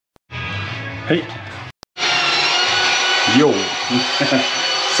Hey! Yo!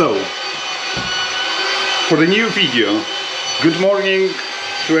 So, for the new video, good morning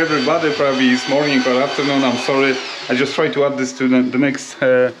to everybody, probably it's morning or afternoon, I'm sorry. I just tried to add this to the next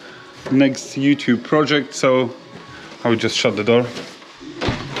YouTube project, so I will just shut the door.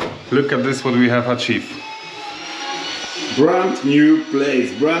 Look at this, what we have achieved. Brand new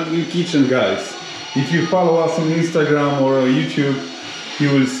place, brand new kitchen, guys. If you follow us on Instagram or YouTube, you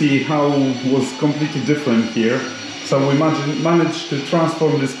will see how it was completely different here. So we managed to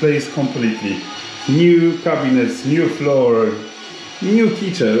transform this place completely. New cabinets, new floor, new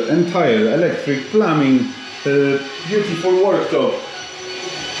kitchen, entire electric, plumbing, beautiful worktop,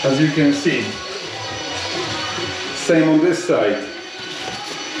 as you can see. Same on this side.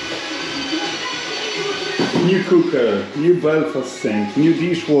 New cooker, new Belfast sink, new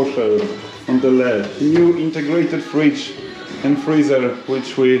dishwasher on the left, new integrated fridge and freezer,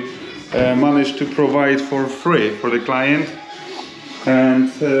 which we managed to provide for free for the client. And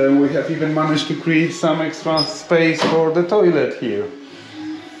we have even managed to create some extra space for the toilet here.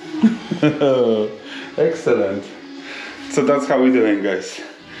 Excellent. So that's how we're doing, guys.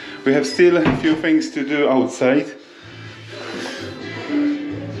 We have still a few things to do outside.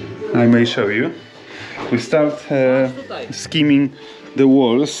 I may show you. We start skimming the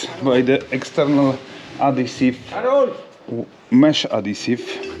walls by the external adhesive, mesh adhesive,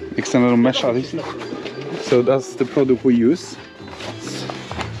 external mesh adhesive. So that's the product we use.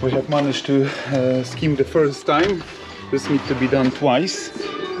 We have managed to skim the first time. This needs to be done twice,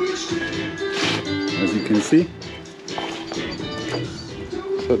 as you can see.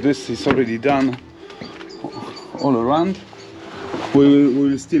 So this is already done all around. We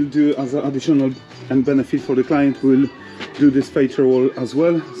will still do as an additional and benefit for the client, we'll do this feature wall as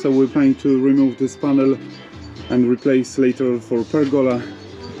well. So we're planning to remove this panel and replace later for pergola,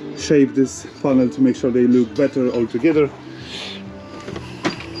 shape this panel to make sure they look better all together.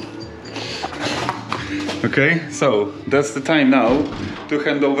 Okay, so that's the time now to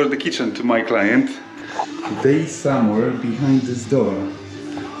hand over the kitchen to my client. They're somewhere behind this door.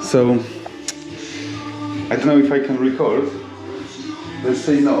 So I don't know if I can record. Let's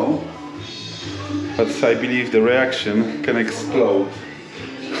say no. But I believe the reaction can explode.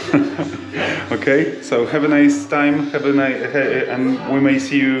 Okay, so have a nice time, and we may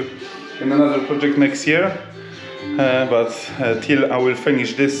see you in another project next year. But till I will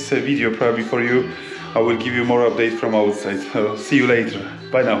finish this video probably for you, I will give you more update from outside. So see you later.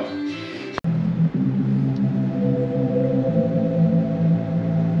 Bye now.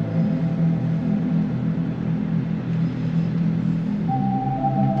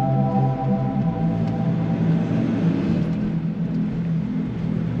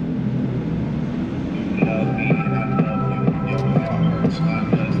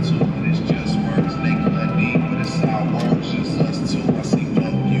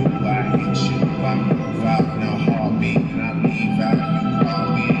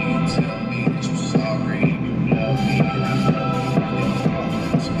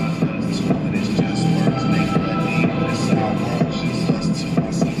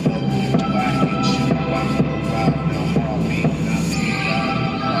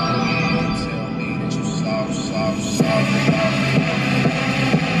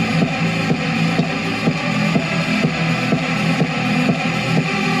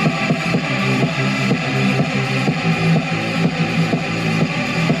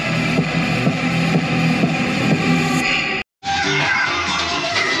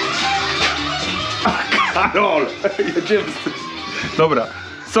 Karol! Dobra,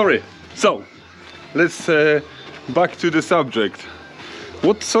 sorry. So, let's back to the subject.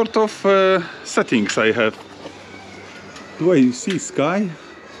 What sort of settings I have? Do I see sky?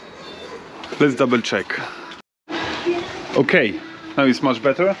 Let's double check. Okay, now it's much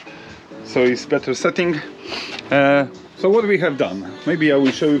better. So it's better setting. So what we have done? Maybe I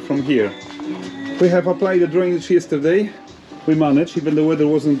will show you from here. We have applied the drainage yesterday. We managed, even the weather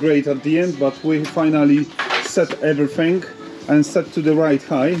wasn't great at the end, but we finally set everything and set to the right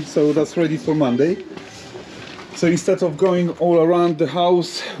height, so that's ready for Monday. So instead of going all around the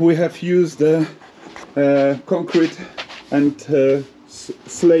house, we have used the concrete and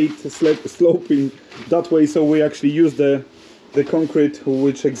sloping that way, so we actually use the concrete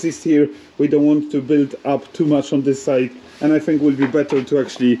which exists here. We don't want to build up too much on this side, and I think it will be better to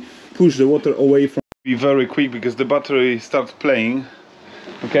actually push the water away from. Be very quick because the battery starts playing.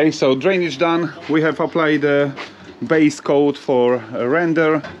 Okay, so drainage done. We have applied a base coat for a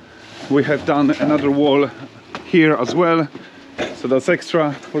render. We have done another wall here as well, so that's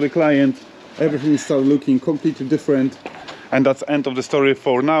extra for the client. Everything started looking completely different. And that's end of the story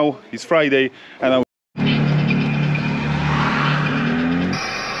for now. It's Friday and I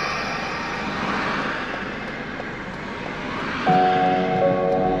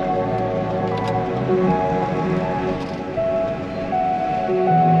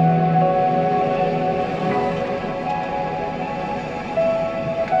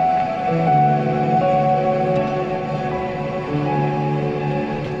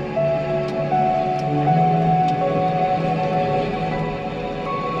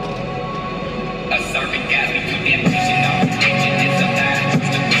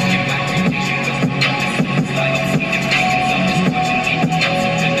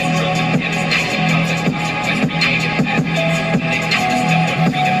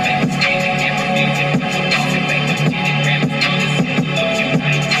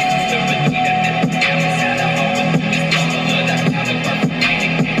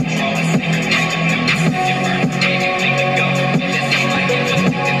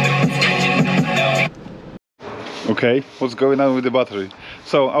Okay, what's going on with the battery?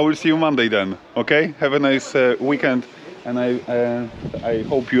 So I will see you Monday then. Okay, have a nice weekend, and I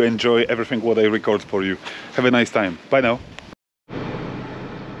hope you enjoy everything what I record for you. Have a nice time. Bye now.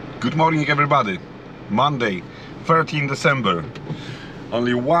 Good morning everybody. Monday 13 December,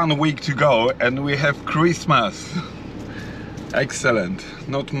 only 1 week to go and we have Christmas. Excellent.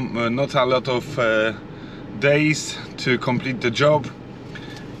 Not a lot of days to complete the job.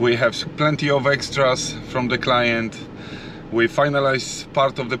 We have plenty of extras from the client. We finalized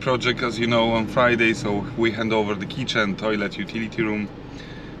part of the project, as you know, on Friday, so we hand over the kitchen, toilet, utility room.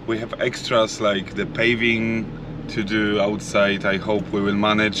 We have extras like the paving to do outside. I hope we will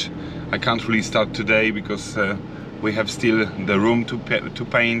manage. I can't really start today because we have still the room to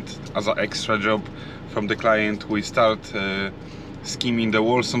paint as an extra job from the client. We start skimming the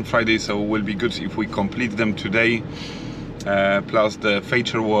walls on Friday, so it will be good if we complete them today. Plus the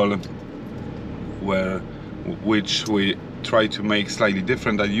feature wall, which we try to make slightly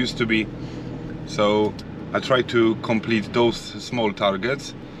different than it used to be. So I try to complete those small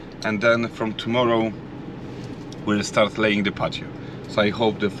targets, and then from tomorrow we'll start laying the patio. So I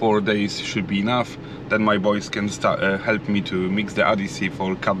hope the 4 days should be enough. Then my boys can start help me to mix the adhesive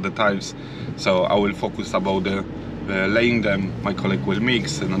or cut the tiles. So I will focus about the laying them. My colleague will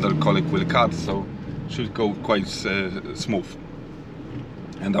mix, another colleague will cut. So should go quite smooth,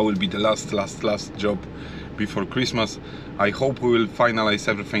 and that will be the last job before Christmas. I hope we will finalize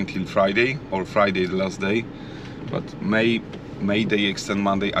everything till Friday, or Friday the last day, but may they extend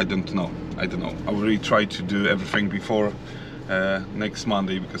Monday. I don't know. I will really try to do everything before next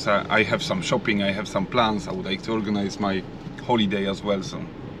Monday, because I have some shopping, I have some plans. I would like to organize my holiday as well, so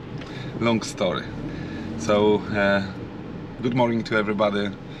long story. So good morning to everybody.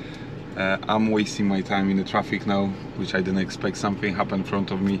 I'm wasting my time in the traffic now, which I didn't expect. Something happened in front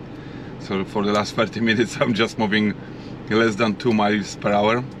of me, so for the last 30 minutes I'm just moving less than 2 miles per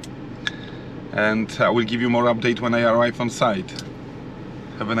hour, and I will give you more update when I arrive on site.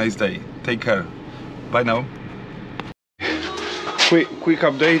 Have a nice day, take care, bye now. Quick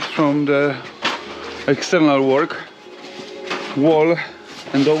update from the external work. Wall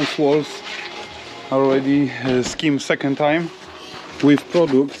and those walls are already skimmed second time with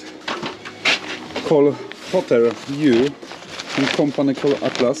product called Potter U and company called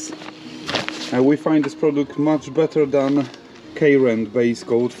Atlas. We find this product much better than K-Rand base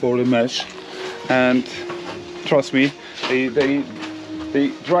coat for the mesh, and trust me, they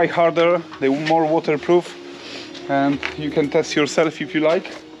dry harder, they're more waterproof, and you can test yourself if you like.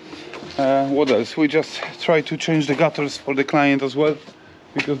 What else? We just try to change the gutters for the client as well,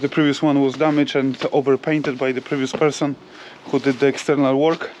 because the previous one was damaged and overpainted by the previous person who did the external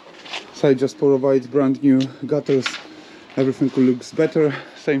work. So I just provide brand new gutters. Everything looks better.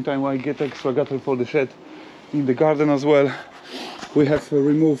 Same time I get extra gutter for the shed in the garden as well. We have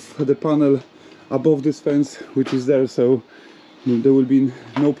removed the panel above this fence, which is there, so there will be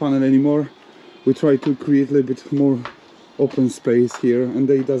no panel anymore. We try to create a little bit more open space here, and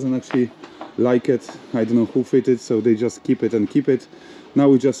they doesn't actually like it. I don't know who fit it, so they just keep it and keep it. Now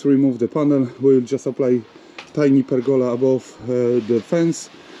we just remove the panel. We'll just apply tiny pergola above the fence,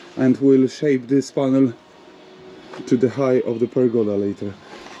 and we'll shape this panel to the height of the pergola later.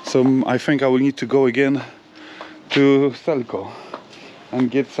 So I think I will need to go again to Selco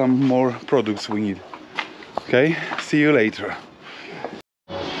and get some more products we need. Okay, see you later.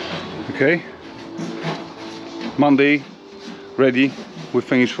 Okay, Monday ready, we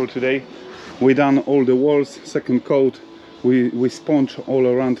finished for today. We done all the walls, second coat, we sponge all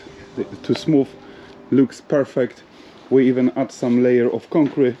around to smooth, looks perfect. We even add some layer of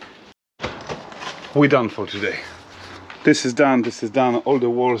concrete. We done for today. This is done, this is done, all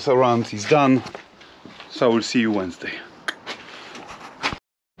the walls around is done. So I will see you Wednesday.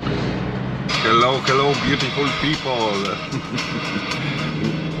 Hello, hello, beautiful people.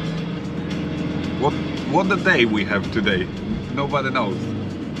 What the day we have today? Nobody knows.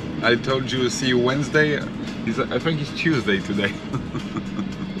 I told you see you Wednesday. I think it's Tuesday today.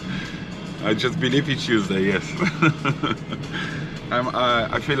 I just believe it's Tuesday, yes.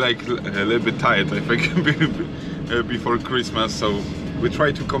 I feel like a little bit tired, I think, before Christmas. So we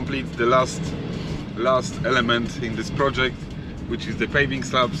try to complete the last element in this project, which is the paving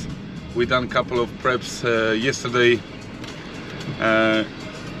slabs. We done a couple of preps yesterday.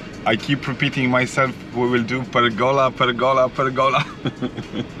 I keep repeating myself, we will do pergola, pergola, pergola.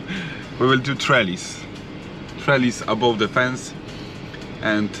 We will do trellis above the fence,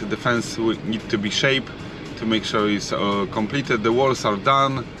 and the fence will need to be shaped to make sure it's completed. The walls are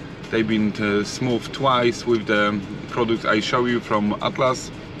done, they've been smoothed twice with the product I show you from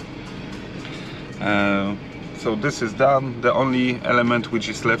Atlas. So this is done. The only element which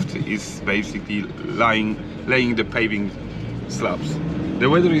is left is basically laying the paving slabs. The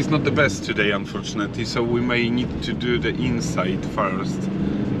weather is not the best today, unfortunately, so we may need to do the inside first.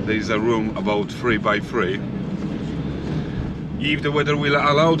 There is a room about 3 by 3. If the weather will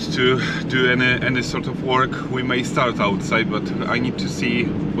allow to do any sort of work, we may start outside, but I need to see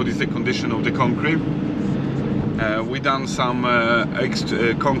what is the condition of the concrete. We done some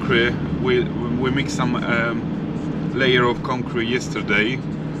extra concrete. We mixed some layer of concrete yesterday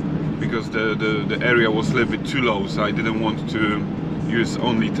because the area was a little bit too low, so I didn't want to use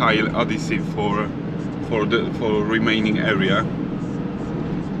only tile adhesive for remaining area.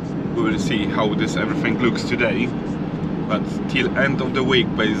 We will see how this everything looks today, but till end of the week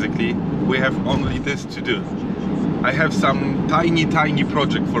basically we have only this to do. I have some tiny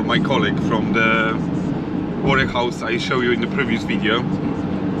project for my colleague from the warehouse I showed you in the previous video.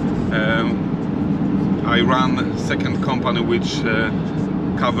 I run a second company which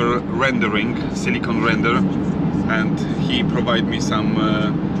cover rendering, silicon render, and he provide me some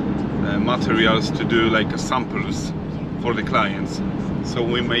materials to do like samples for the clients. So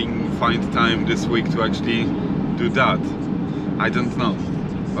we may find time this week to actually do that. I don't know,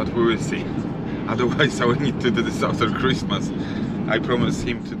 but we will see. Otherwise I will need to do this after Christmas. I promised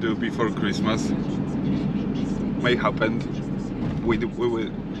him to do before Christmas. May happen. We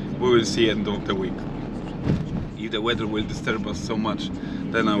will see end of the week. If the weather will disturb us so much,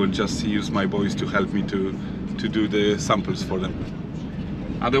 then I will just use my boys to help me to do the samples for them.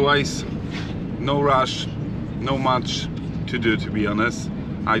 Otherwise, no rush, no much to do, to be honest.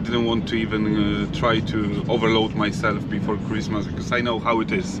 I didn't want to even try to overload myself before Christmas, because I know how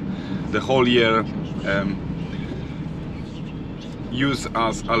it is. The whole year use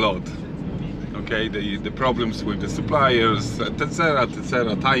us a lot. Okay, the problems with the suppliers, etc,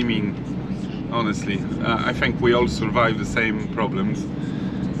 etc, timing. Honestly, I think we all survive the same problems.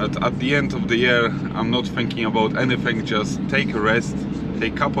 But at the end of the year, I'm not thinking about anything, just take a rest,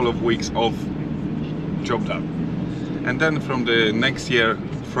 take a couple of weeks off, job done. And then from the next year,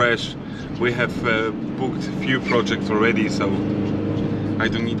 fresh, we have booked a few projects already, so I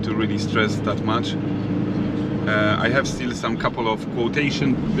don't need to really stress that much. I have still some couple of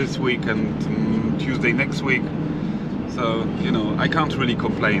quotations this week and Tuesday next week. So, you know, I can't really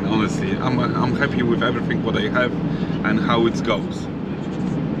complain, honestly. I'm happy with everything what I have and how it goes.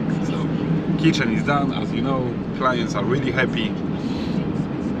 So, kitchen is done, as you know, clients are really happy.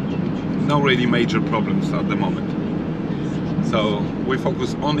 No really major problems at the moment. So, we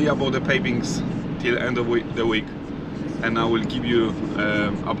focus only about the pavings till end of the week, and I will give you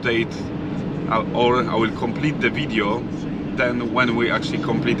update, or I will complete the video then when we actually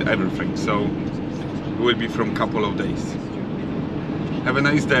complete everything. So, it will be from couple of days. Have a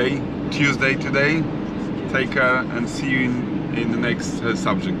nice day, Tuesday today. Take care and see you in the next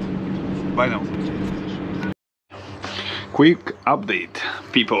subject. Bye now. Quick update,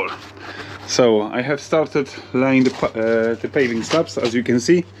 people. So I have started laying the paving slabs. As you can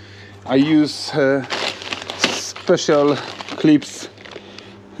see, I use special clips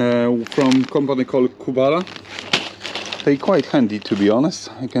from company called Kubala. They're quite handy, to be honest,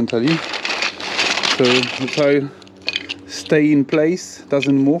 I can tell you. So the tile stay in place,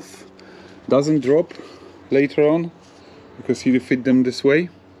 doesn't move, doesn't drop later on, because you fit them this way.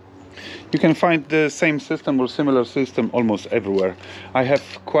 You can find the same system or similar system almost everywhere. I have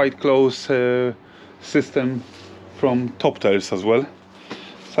quite close system from Top Tiles as well,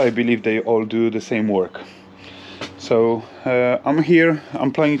 so I believe they all do the same work. So I'm here,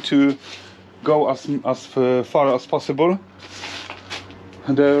 I'm planning to go as far as possible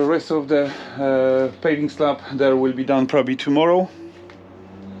The rest of the paving slab there will be done probably tomorrow,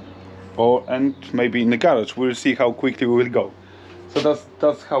 and maybe in the garage. We'll see how quickly we will go. So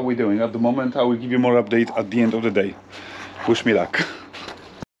that's how we're doing at the moment. I will give you more update at the end of the day. Wish me luck.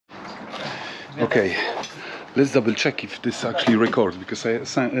 Okay, let's double check if this actually records, because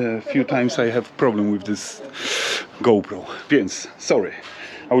a few times I have problem with this GoPro. Więc, sorry.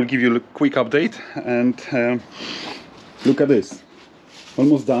 I will give you a quick update, and look at this.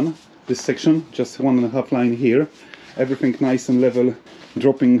 Almost done. This section, just 1.5 line here. Everything nice and level,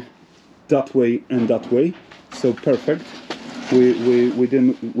 dropping that way and that way. So perfect. We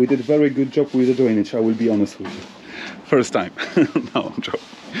did a very good job with the drainage, I will be honest with you. First time. No, I'm joking.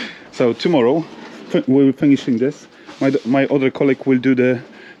 So tomorrow we're finishing this. My other colleague will do the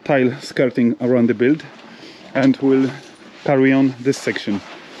tile skirting around the build, and we'll carry on this section.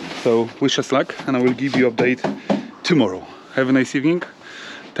 So wish us luck, and I will give you update tomorrow. Have a nice evening.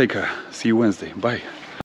 Take care. See you Wednesday. Bye.